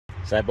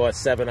So I bought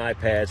 7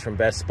 iPads from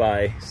Best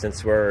Buy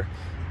since we're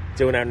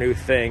doing our new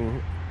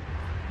thing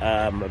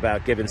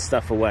about giving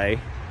stuff away.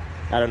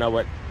 I don't know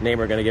what name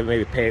we're going to give it,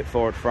 maybe Pay It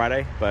Forward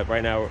Friday, but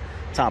right now,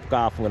 Top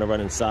Golf, I'm going to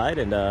run inside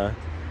and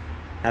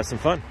have some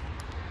fun.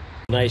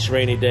 Nice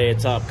rainy day at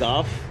Top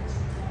Golf.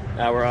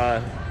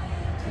 Our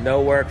no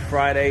work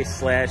Friday /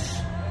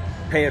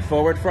 Pay It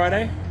Forward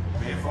Friday.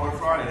 Pay It Forward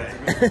Friday,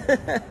 that's good.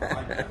 I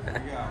like that.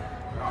 There we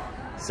go.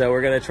 So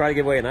we're going to try to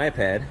give away an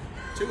iPad.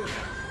 2 of them.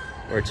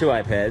 Or 2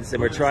 iPads,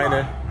 and we're trying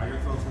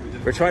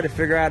to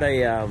figure out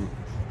a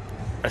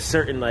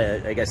certain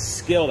I guess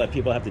skill that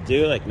people have to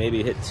do, like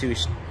maybe hit two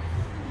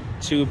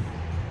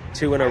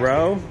in a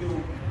row. Do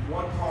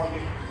 1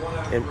 target, 1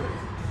 out of 3.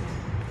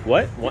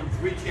 What?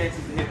 3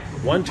 chances to hit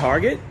 1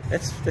 target?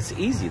 That's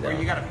easy though. Or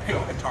you gotta pick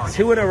a target.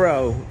 2 in a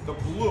row. The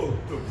blue,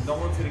 dude, no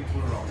one's hitting 2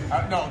 in a row.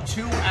 No,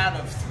 2 out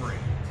of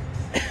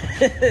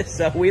 3.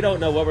 So we don't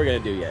know what we're gonna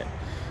do yet.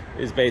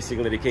 Is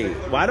basically the key.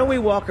 Why don't we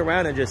walk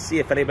around and just see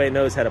if anybody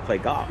knows how to play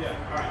golf? Yeah,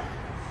 all right.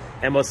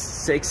 And we'll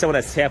take someone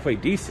that's halfway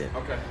decent.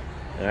 Okay.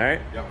 All right?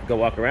 Yep. Go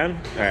walk around?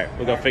 All right,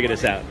 we'll go figure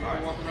this out. All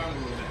right, walk around a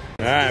little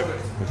bit. All right,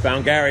 we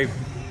found Gary.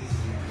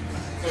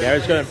 So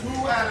Gary's gonna 2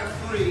 out of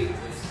 3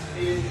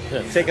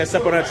 is take us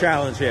up on our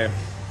challenge here.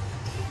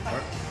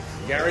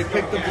 Gary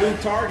picked the blue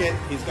target.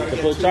 He's got to The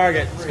get blue 2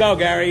 target. out of 3. Let's go,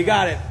 Gary. You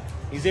got it.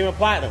 He's even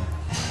platinum.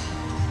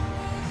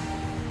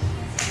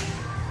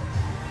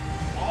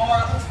 Oh,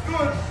 that looks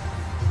good.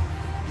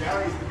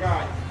 Gary's the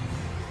guy.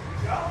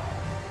 That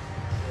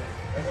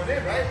went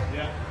in, right?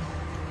 Yeah.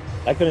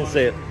 I couldn't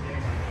see it.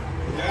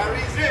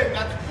 Gary's in.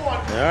 That's 1.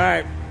 All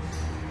right.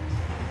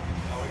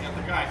 Oh, we got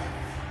the guy.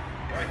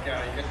 All right,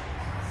 Gary. You get 2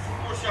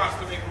 more shots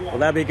to make 1. Well,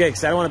 that'd be good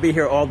because I don't want to be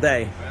here all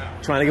day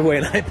trying to give away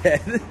an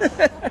iPad.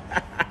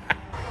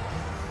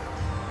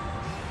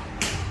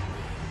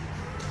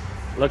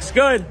 Looks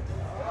good.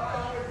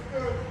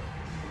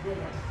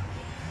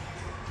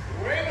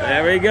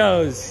 There he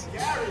goes.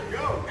 Gary,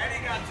 go. And he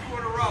got 2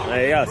 in a row.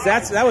 There you go.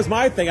 So that was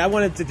my thing. I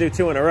wanted to do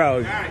 2 in a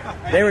row.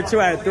 They were 2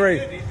 out of 3.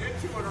 He did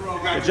 2 in a row.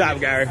 Good job,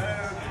 Gary. 3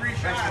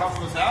 shots.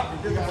 Helping us out.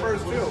 We did the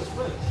first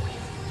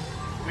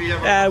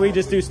 2. We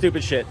just do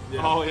stupid shit.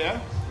 Oh,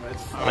 yeah?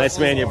 Nice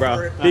man, you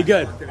bro. Be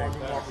good.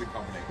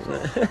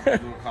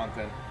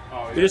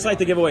 We just like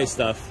to give away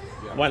stuff.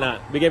 Why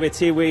not? We gave a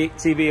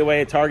TV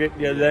away at Target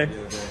the other day.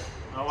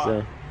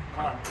 So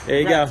there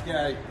you go.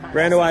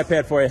 Brand new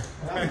iPad for you.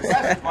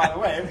 Impressive, by the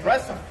way.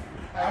 Impressive.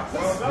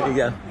 There you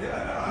go.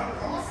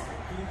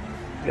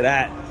 Look at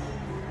that.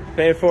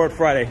 Pay It Forward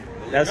Friday.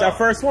 That's our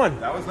first one.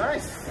 That was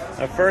nice.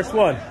 Our first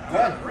one.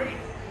 Good.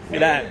 Look at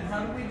that.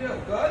 How did we do?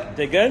 Good?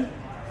 Did good?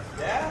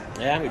 Yeah?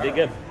 Yeah, we did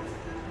good.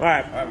 All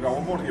right. All right, we got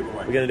 1 more to give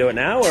away. We're going to do it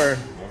now, or?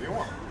 Whatever you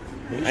want.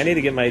 I need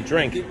to get my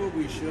drink. I think what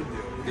we should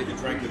do. Get your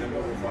drink and then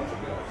we'll move on to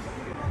bills.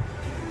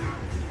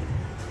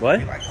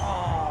 What? Like,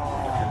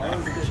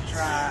 oh, just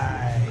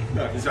try.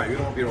 No, he's right. We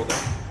don't want to be all day.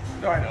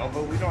 No, I know,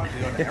 but we don't have to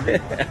do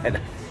it every day.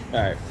 All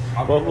right.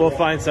 We'll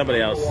find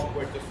somebody else. All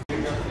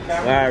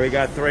right, we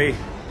got 3.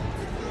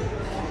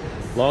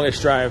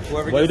 Longest drive.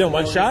 What are we doing?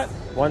 One shot?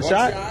 One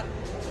shot?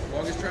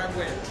 Longest drive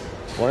wins.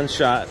 1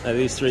 shot of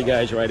these 3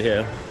 guys right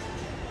here.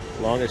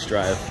 Longest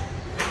drive.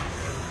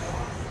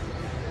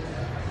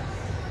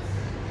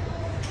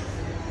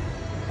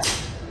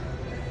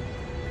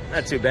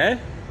 Not too bad.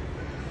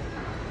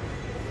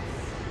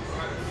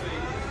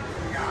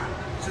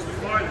 This is the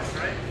farthest,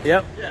 right?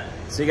 Yep. Yeah.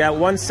 So you got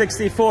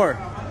 164.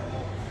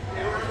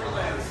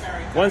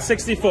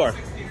 164.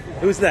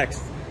 Who's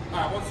next? All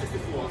right,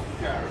 164.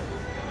 Gary.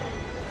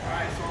 All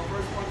right, so our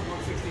first one's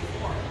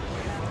 164.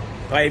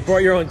 Oh, you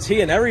brought your own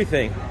tea and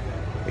everything.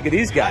 Look at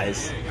these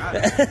guys.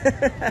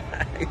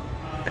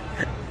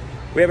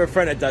 We have a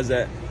friend that does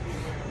that.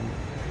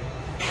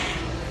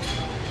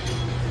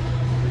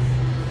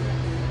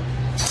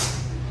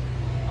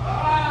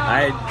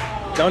 I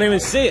don't even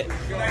see it.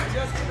 Should I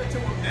just give it to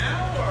him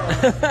now,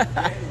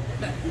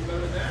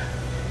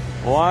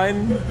 or?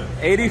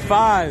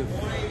 185.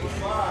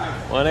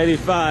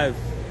 185.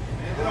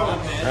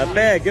 Not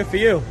bad. Good for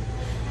you.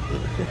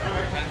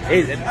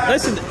 Hey,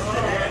 listen,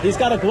 he's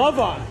got a glove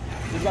on.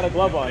 He's got a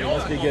glove on. He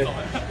must be good.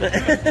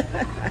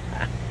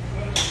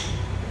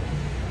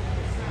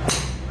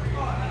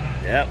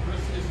 Yep.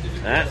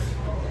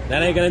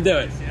 That ain't gonna do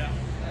it.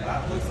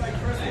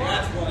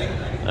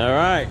 All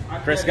right,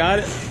 Chris got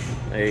it.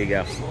 There you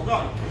go.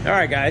 All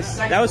right, guys,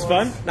 that was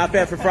fun. Not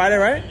bad for Friday,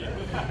 right?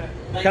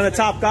 Come to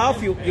Top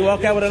Golf, you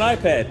walk out with an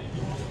iPad.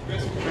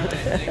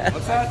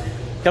 What's that?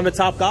 Come to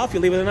Top Golf, you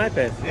leave with an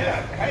iPad.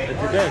 Yeah.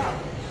 That's good.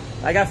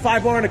 I got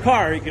 5 more in the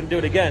car. You can do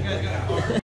it again.